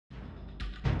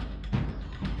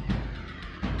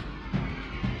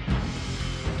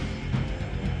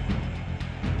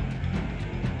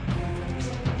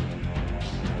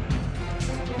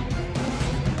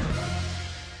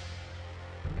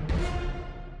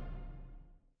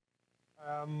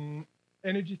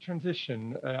Energy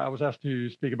transition. I was asked to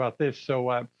speak about this.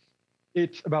 So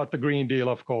it's about the Green Deal,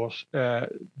 of course.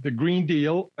 The Green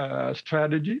Deal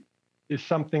strategy is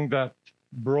something that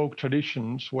broke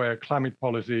traditions where climate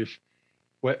policies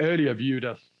were earlier viewed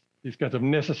as these kinds of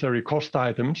necessary cost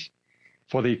items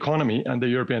for the economy and the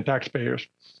European taxpayers.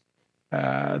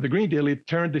 The Green Deal, it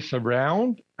turned this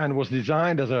around and was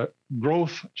designed as a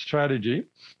growth strategy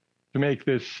to make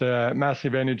this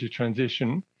massive energy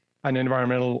transition and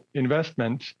environmental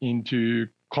investments into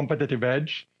competitive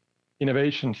edge,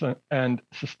 innovations, and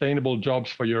sustainable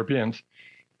jobs for Europeans.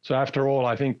 So after all,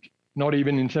 I think not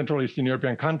even in Central Eastern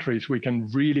European countries, we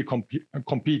can really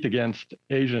compete against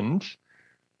Asians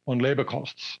on labor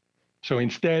costs. So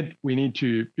instead, we need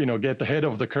to get ahead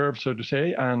of the curve, so to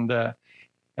say, and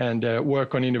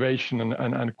work on innovation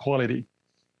and quality.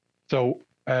 So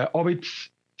of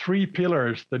its three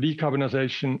pillars, the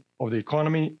decarbonization of the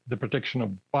economy, the protection of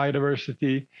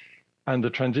biodiversity, and the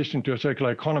transition to a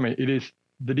circular economy, it is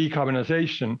the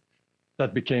decarbonization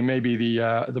that became maybe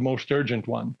the most urgent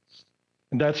one.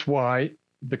 And that's why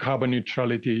the carbon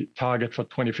neutrality target for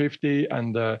 2050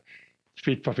 and the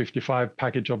Fit for 55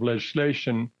 package of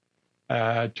legislation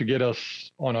to get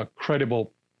us on a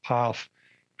credible path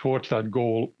towards that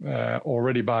goal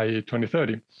already by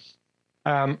 2030.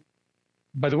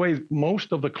 By the way,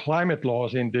 most of the climate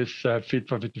laws in this Fit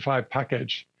for 55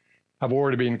 package have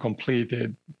already been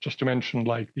completed, just to mention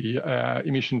like the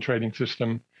emission trading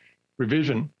system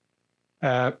revision.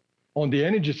 On the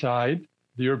energy side,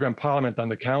 the European Parliament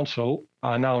and the Council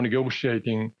are now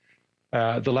negotiating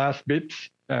the last bits,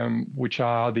 which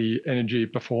are the Energy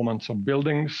Performance of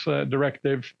Buildings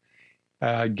Directive,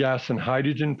 Gas and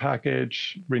Hydrogen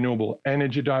Package, Renewable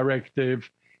Energy Directive,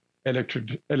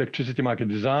 Electricity Market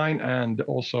Design, and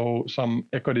also some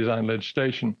eco-design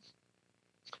legislation.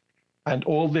 And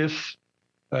all this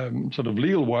sort of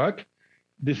legal work,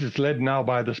 this is led now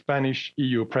by the Spanish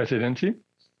EU presidency.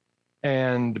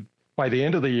 And by the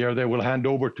end of the year, they will hand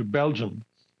over to Belgium.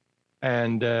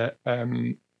 And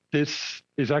this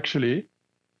is actually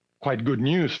quite good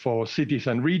news for cities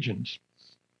and regions.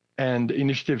 And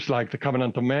initiatives like the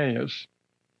Covenant of Mayors,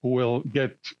 who will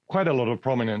get quite a lot of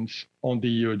prominence on the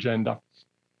EU agenda,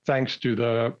 thanks to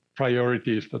the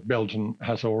priorities that Belgium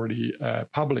has already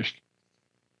published.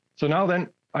 So now then,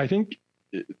 I think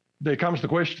there comes the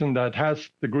question that has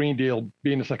the Green Deal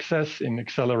been a success in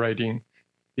accelerating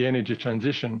the energy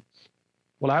transition?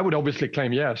 Well, I would obviously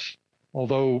claim yes,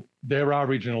 although there are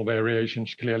regional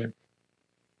variations clearly.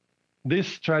 This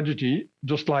strategy,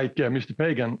 just like Mr.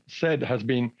 Pagan said, has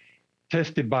been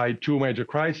tested by two major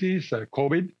crises,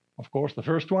 COVID, of course, the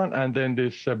first one, and then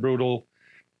this brutal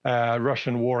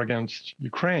Russian war against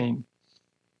Ukraine.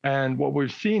 And what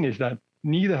we've seen is that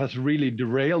neither has really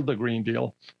derailed the Green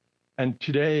Deal. And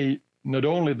today, not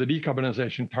only the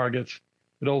decarbonization targets,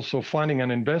 but also funding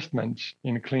and investments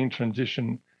in clean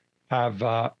transition have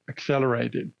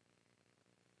accelerated.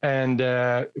 And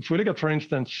if we look at, for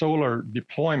instance, solar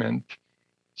deployment,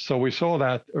 so we saw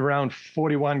that around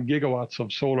 41 gigawatts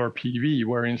of solar PV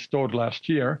were installed last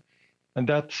year, and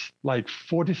that's like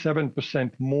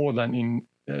 47% more than in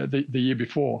the year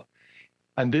before.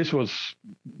 And this was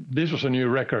a new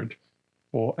record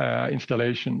for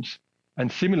installations. And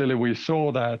similarly, we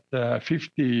saw that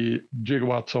 50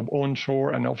 gigawatts of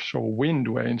onshore and offshore wind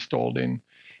were installed in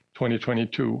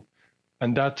 2022.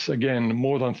 And that's, again,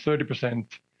 more than 30%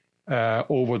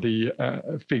 over the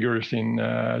figures in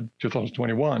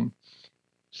 2021.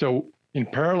 So in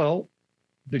parallel,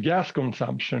 the gas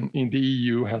consumption in the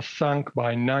EU has sunk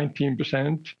by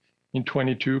 19% in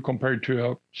 22 compared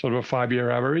to a sort of a 5-year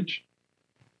average.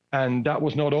 And that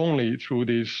was not only through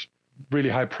these really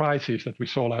high prices that we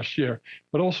saw last year,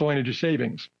 but also energy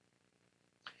savings.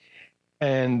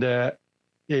 And a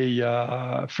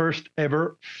first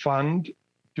ever fund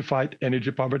to fight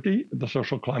energy poverty, the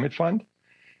Social Climate Fund,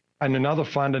 and another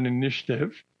fund and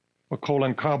initiative for coal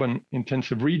and carbon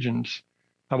intensive regions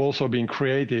have also been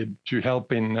created to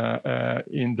help in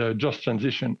the just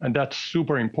transition. And that's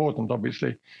super important,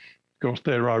 obviously, because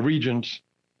there are regions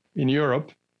in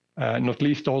Europe, not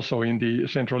least also in the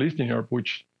Central Eastern Europe,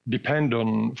 which depend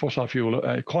on fossil fuel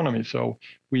economy. So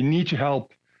we need to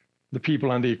help the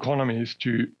people and the economies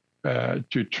to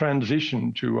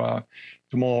transition to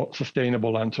more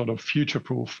sustainable and sort of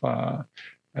future-proof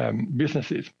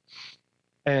businesses.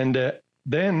 And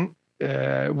then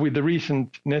with the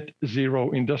recent Net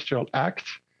Zero Industrial Act,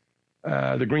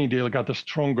 the Green Deal got a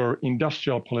stronger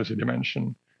industrial policy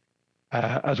dimension,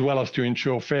 as well as to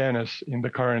ensure fairness in the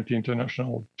current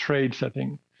international trade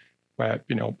setting, where,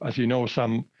 as you know,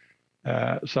 some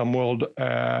some world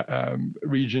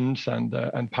regions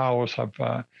and powers have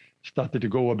started to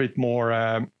go a bit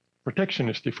more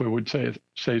protectionist, if we would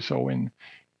say so, in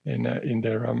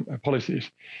their policies.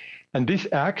 And this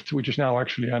act, which is now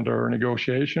actually under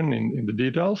negotiation in the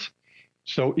details,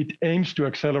 so it aims to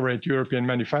accelerate European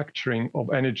manufacturing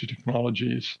of energy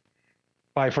technologies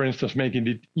by, for instance, making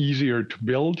it easier to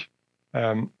build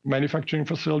manufacturing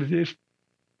facilities.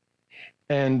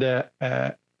 And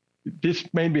this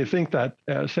made me think that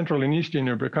Central and Eastern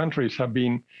European countries have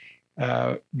been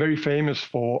very famous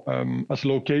for as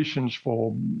locations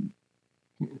for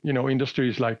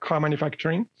industries like car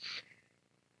manufacturing.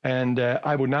 And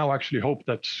I would now actually hope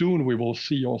that soon we will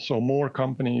see also more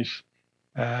companies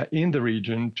in the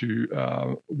region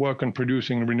to work on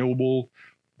producing renewable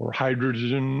or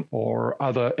hydrogen or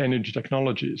other energy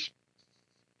technologies.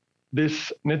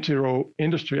 This Net Zero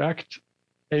Industry Act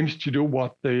aims to do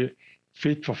what the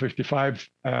Fit for 55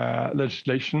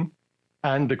 legislation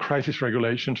and the crisis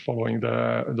regulations following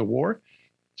the war.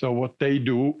 So what they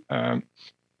do,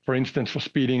 for instance, for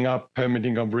speeding up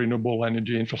permitting of renewable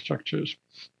energy infrastructures,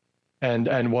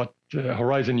 and what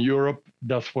Horizon Europe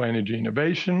does for energy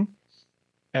innovation,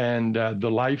 and the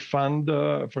LIFE Fund,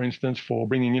 for instance, for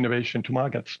bringing innovation to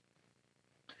markets.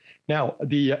 Now,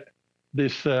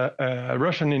 this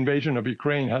Russian invasion of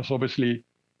Ukraine has obviously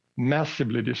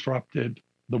massively disrupted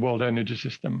the world energy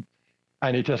system,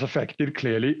 and it has affected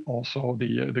clearly also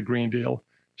the Green Deal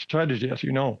strategy, as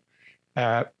you know.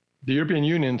 The European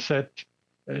Union set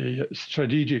a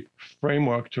strategic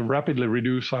framework to rapidly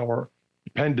reduce our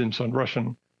dependence on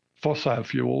Russian fossil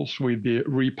fuels with the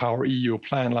Repower EU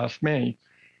plan last May.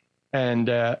 And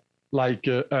like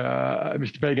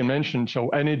Mr. Pagan mentioned, so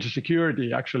energy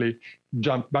security actually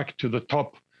jumped back to the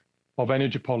top of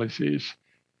energy policy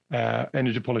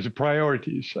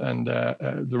priorities. And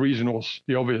the reason was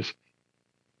the obvious.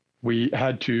 We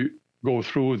had to go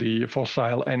through the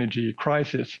fossil energy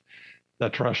crisis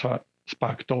that Russia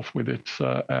sparked off with its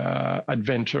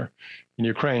adventure in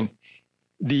Ukraine.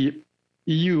 The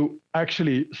EU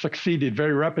actually succeeded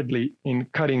very rapidly in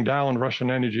cutting down Russian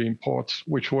energy imports,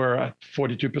 which were at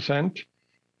 42%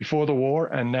 before the war,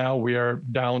 and now we are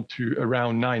down to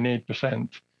around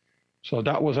 9-8%. So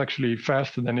that was actually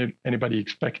faster than anybody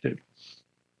expected.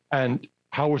 And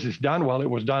how was this done? Well, it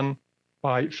was done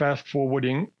by fast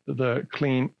forwarding the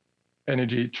clean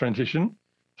energy transition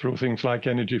through things like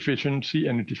energy efficiency,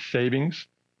 energy savings,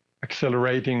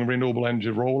 accelerating renewable energy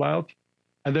rollout,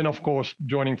 and then, of course,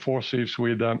 joining forces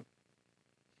with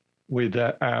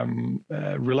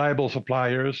reliable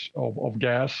suppliers of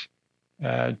gas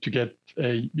to get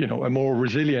a more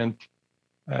resilient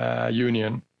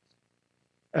union.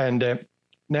 And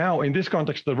now, in this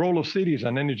context, the role of cities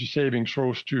and energy savings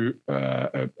rose to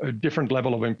a different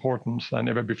level of importance than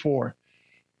ever before.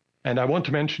 And I want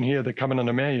to mention here the Covenant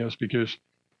of Mayors, because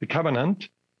the Covenant,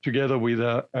 together with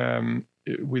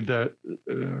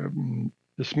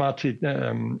the Smart City,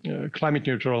 Climate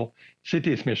Neutral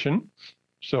Cities mission,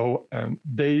 so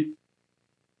they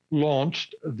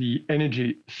launched the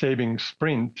Energy Savings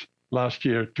Sprint last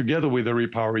year together with the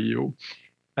Repower EU,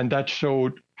 and that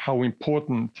showed how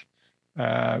important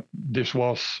this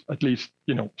was, at least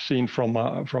seen from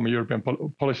a European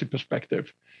policy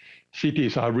perspective.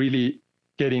 Cities are really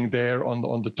getting there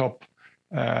on the top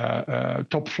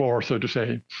floor, so to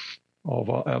say,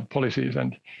 of policies,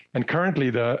 and currently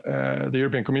the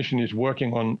European Commission is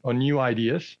working on new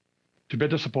ideas to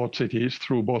better support cities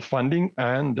through both funding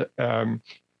and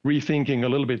rethinking a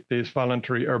little bit these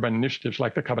voluntary urban initiatives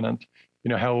like the Covenant,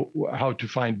 how to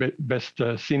find best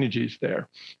synergies there.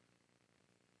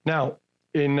 Now,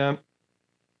 in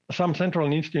some Central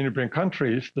and Eastern European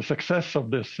countries, the success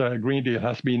of this Green Deal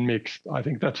has been mixed. I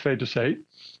think that's fair to say.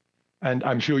 And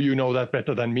I'm sure you know that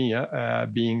better than me,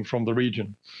 being from the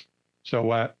region. So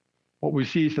what we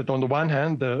see is that on the one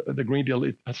hand, the Green Deal,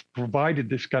 it has provided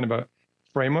this kind of a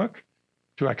framework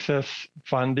to access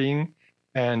funding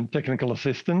and technical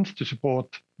assistance to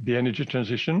support the energy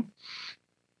transition.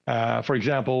 For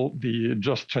example, the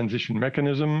Just Transition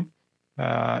Mechanism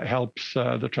helps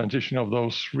the transition of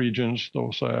those regions,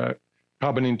 those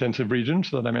carbon-intensive regions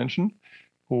that I mentioned,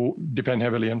 who depend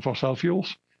heavily on fossil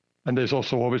fuels. And there's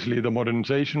also obviously the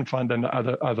Modernization Fund and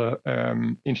other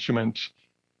instruments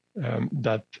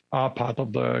that are part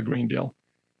of the Green Deal.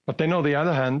 But then on the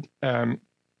other hand,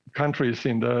 countries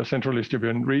in the Central East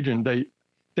European region,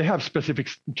 they have specific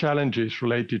challenges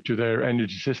related to their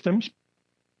energy systems.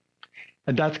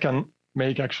 And that can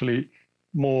make actually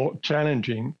more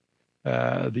challenging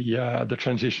the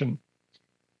transition.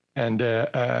 And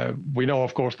we know,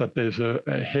 of course, that there's a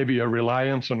heavier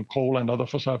reliance on coal and other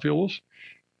fossil fuels.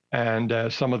 and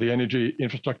some of the energy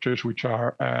infrastructures which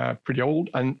are pretty old,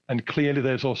 and clearly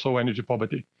there's also energy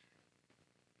poverty.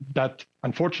 That,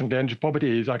 unfortunately, energy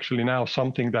poverty is actually now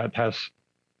something that has,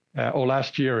 or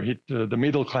last year hit the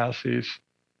middle classes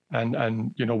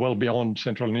and well beyond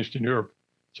Central and Eastern Europe.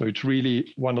 So it's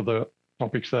really one of the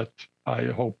topics that I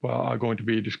hope are going to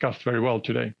be discussed very well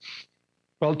today.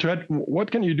 Well,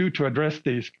 what can you do to address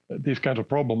these kinds of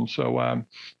problems? So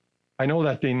I know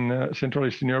that in Central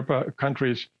Eastern Europe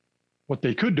countries, what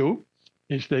they could do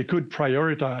is they could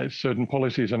prioritize certain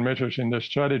policies and measures in their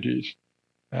strategies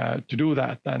to do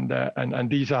that. And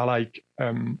these are like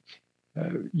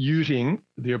using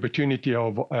the opportunity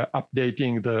of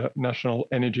updating the national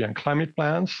energy and climate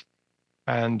plans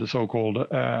and the so-called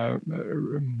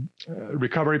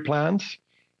recovery plans,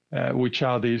 which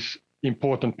are these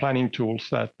important planning tools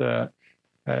that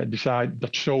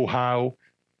show how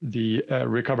the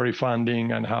recovery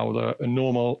funding and how the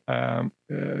normal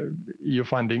EU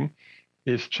funding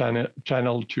is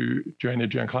channeled to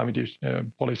energy and climate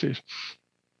policies.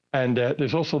 And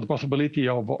there's also the possibility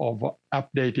of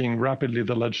updating rapidly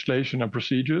the legislation and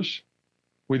procedures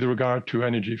with regard to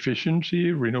energy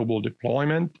efficiency, renewable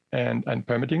deployment, and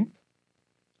permitting.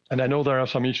 And I know there are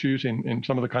some issues in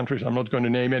some of the countries. I'm not going to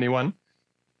name anyone,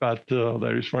 but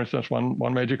there is, for instance,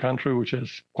 one major country which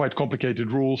has quite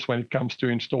complicated rules when it comes to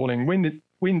installing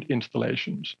wind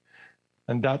installations.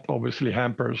 And that obviously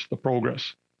hampers the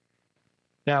progress.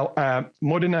 Now,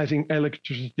 modernizing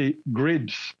electricity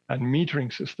grids and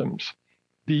metering systems,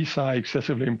 these are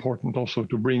excessively important also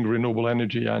to bring renewable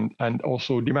energy and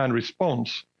also demand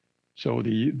response. So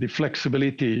the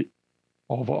flexibility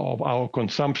of our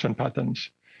consumption patterns,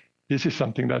 this is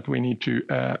something that we need to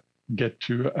get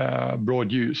to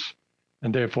broad use.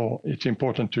 And therefore, it's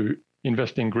important to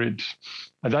invest in grids.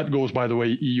 And that goes, by the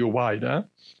way, EU-wide.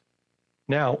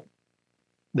 Now,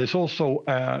 there's also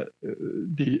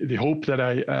the hope that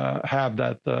I have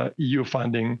that EU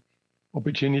funding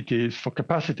opportunities for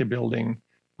capacity building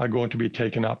are going to be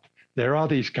taken up. There are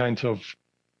these kinds of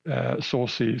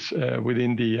sources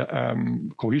within the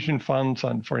cohesion funds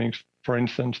and, for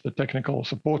instance, the technical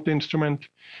support instrument,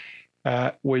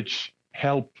 which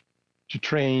help to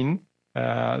train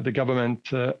the government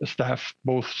staff,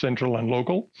 both central and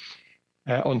local,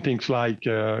 on things like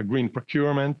green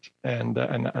procurement and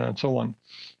so on.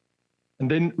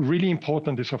 And then really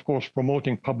important is, of course,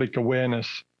 promoting public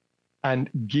awareness and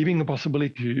giving the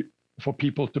possibility for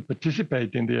people to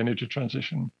participate in the energy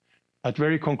transition at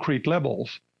very concrete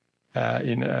levels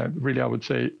really, I would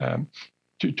say,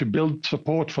 to build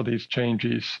support for these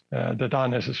changes that are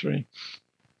necessary.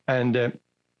 And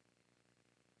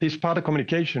this part of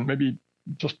communication, maybe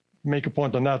just make a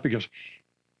point on that, because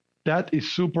that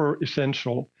is super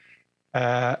essential,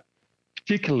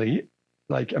 particularly,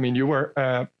 like, I mean, you were,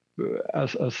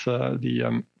 as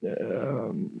the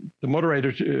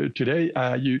moderator today,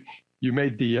 you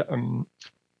made the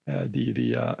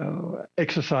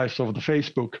exercise of the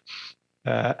Facebook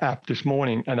app this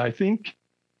morning. And I think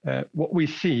what we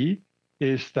see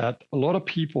is that a lot of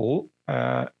people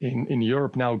in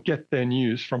Europe now get their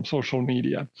news from social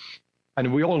media.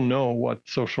 And we all know what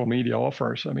social media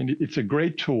offers. I mean, it's a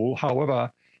great tool. However,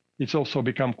 it's also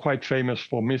become quite famous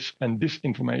for mis and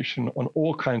disinformation on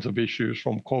all kinds of issues,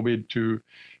 from COVID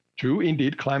to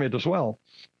indeed climate as well.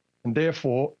 And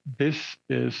therefore, this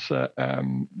is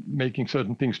making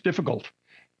certain things difficult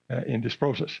in this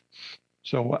process.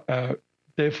 So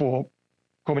therefore,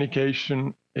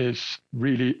 communication is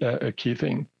really a key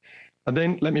thing. And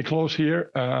then let me close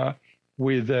here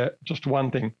with just one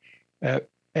thing.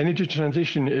 Energy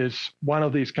transition is one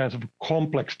of these kinds of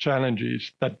complex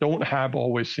challenges that don't have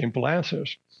always simple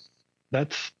answers.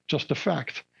 That's just a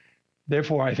fact.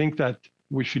 Therefore, I think that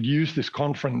we should use this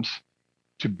conference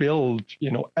to build,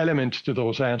 elements to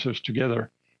those answers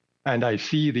together. And I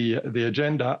see the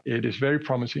agenda. It is very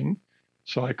promising.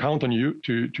 So I count on you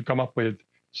to come up with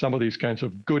some of these kinds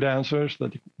of good answers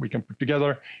that we can put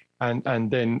together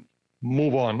and then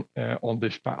move on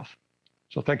this path.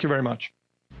 So thank you very much.